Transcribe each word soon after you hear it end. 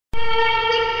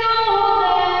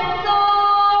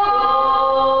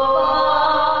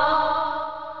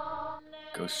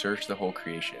Go search the whole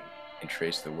creation and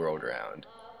trace the world around.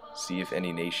 See if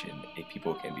any nation, a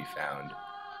people can be found,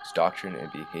 whose doctrine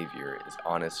and behavior is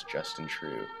honest, just, and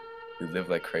true, who live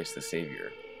like Christ the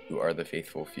Savior, who are the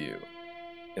faithful few.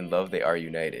 In love they are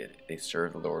united, they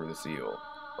serve the Lord with zeal,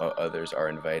 while others are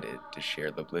invited to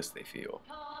share the bliss they feel.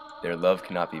 Their love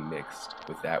cannot be mixed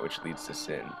with that which leads to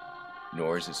sin,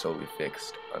 nor is it solely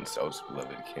fixed on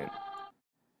self-beloved kin.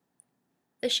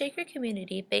 The Shaker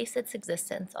community based its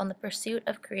existence on the pursuit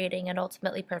of creating an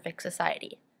ultimately perfect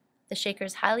society. The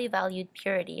Shakers highly valued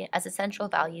purity as a central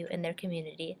value in their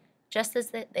community, just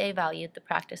as they valued the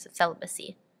practice of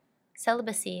celibacy.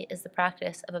 Celibacy is the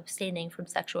practice of abstaining from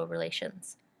sexual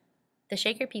relations. The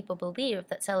Shaker people believed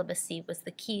that celibacy was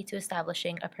the key to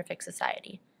establishing a perfect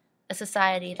society, a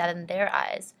society that in their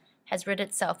eyes has rid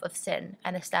itself of sin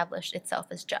and established itself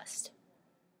as just.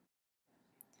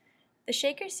 The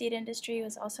Shaker seed industry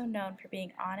was also known for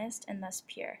being honest and thus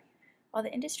pure. While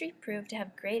the industry proved to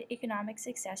have great economic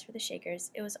success for the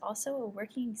Shakers, it was also a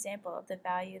working example of the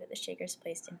value that the Shakers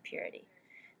placed in purity.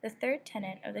 The third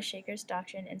tenet of the Shakers'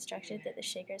 doctrine instructed that the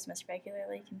Shakers must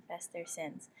regularly confess their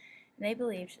sins, and they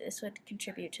believed this would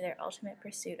contribute to their ultimate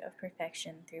pursuit of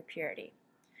perfection through purity.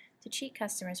 To cheat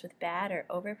customers with bad or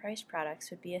overpriced products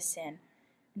would be a sin,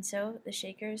 and so the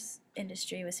Shakers'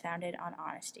 industry was founded on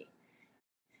honesty.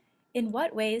 In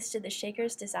what ways did the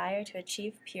Shakers' desire to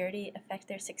achieve purity affect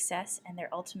their success and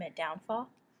their ultimate downfall?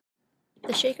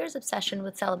 The Shakers' obsession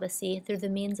with celibacy through the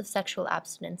means of sexual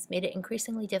abstinence made it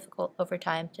increasingly difficult over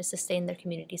time to sustain their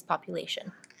community's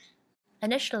population.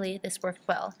 Initially, this worked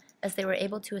well, as they were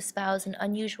able to espouse an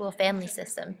unusual family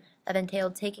system that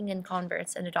entailed taking in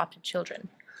converts and adopted children.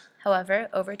 However,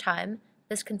 over time,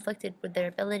 this conflicted with their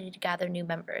ability to gather new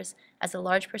members, as a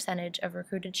large percentage of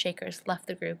recruited Shakers left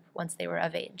the group once they were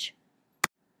of age.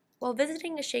 While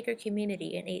visiting a Shaker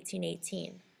community in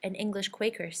 1818, an English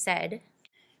Quaker said,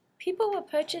 "People will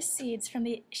purchase seeds from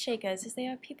the Shakers as they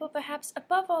are people perhaps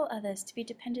above all others to be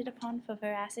depended upon for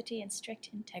veracity and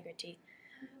strict integrity.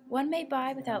 One may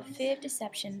buy without fear of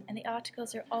deception, and the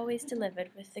articles are always delivered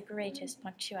with the greatest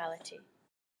punctuality."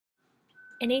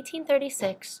 In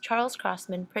 1836, Charles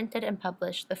Crossman printed and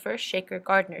published the first Shaker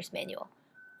Gardener's Manual.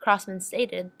 Crossman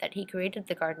stated that he created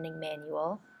the gardening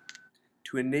manual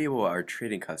to enable our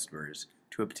trading customers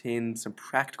to obtain some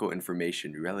practical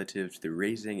information relative to the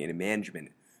raising and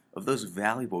management of those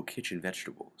valuable kitchen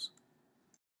vegetables.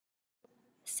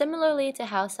 Similarly to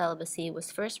how celibacy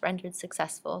was first rendered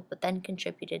successful but then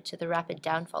contributed to the rapid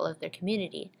downfall of their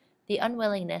community, the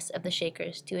unwillingness of the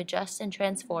Shakers to adjust and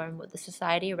transform with the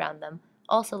society around them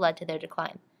also led to their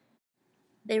decline.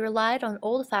 They relied on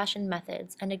old-fashioned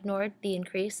methods and ignored the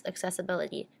increased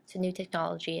accessibility to new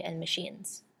technology and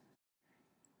machines.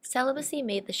 Celibacy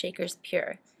made the Shakers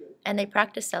pure, and they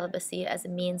practiced celibacy as a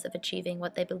means of achieving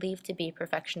what they believed to be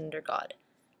perfection under God.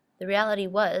 The reality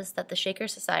was that the Shaker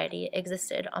society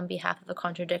existed on behalf of a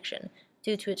contradiction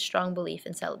due to its strong belief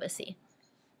in celibacy.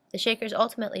 The Shakers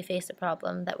ultimately faced a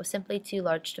problem that was simply too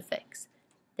large to fix.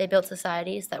 They built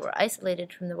societies that were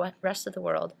isolated from the rest of the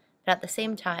world, but at the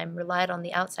same time relied on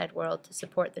the outside world to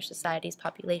support their society's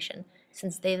population,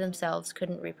 since they themselves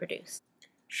couldn't reproduce.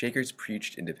 Shakers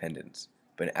preached independence,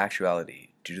 but in actuality,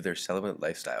 due to their celibate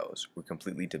lifestyles, were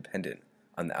completely dependent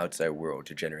on the outside world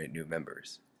to generate new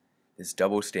members. This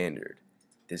double standard,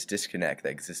 this disconnect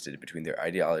that existed between their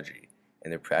ideology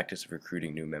and their practice of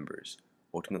recruiting new members,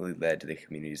 ultimately led to the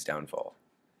community's downfall.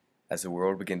 As the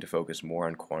world began to focus more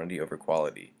on quantity over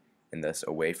quality, and thus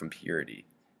away from purity,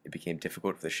 it became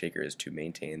difficult for the Shakers to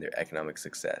maintain their economic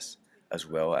success, as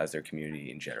well as their community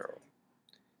in general.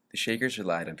 The Shakers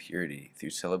relied on purity through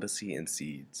celibacy and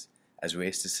seeds as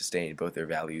ways to sustain both their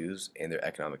values and their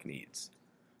economic needs.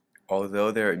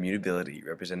 Although their immutability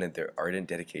represented their ardent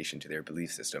dedication to their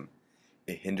belief system,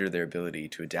 it hindered their ability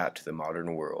to adapt to the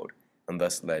modern world and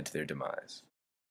thus led to their demise.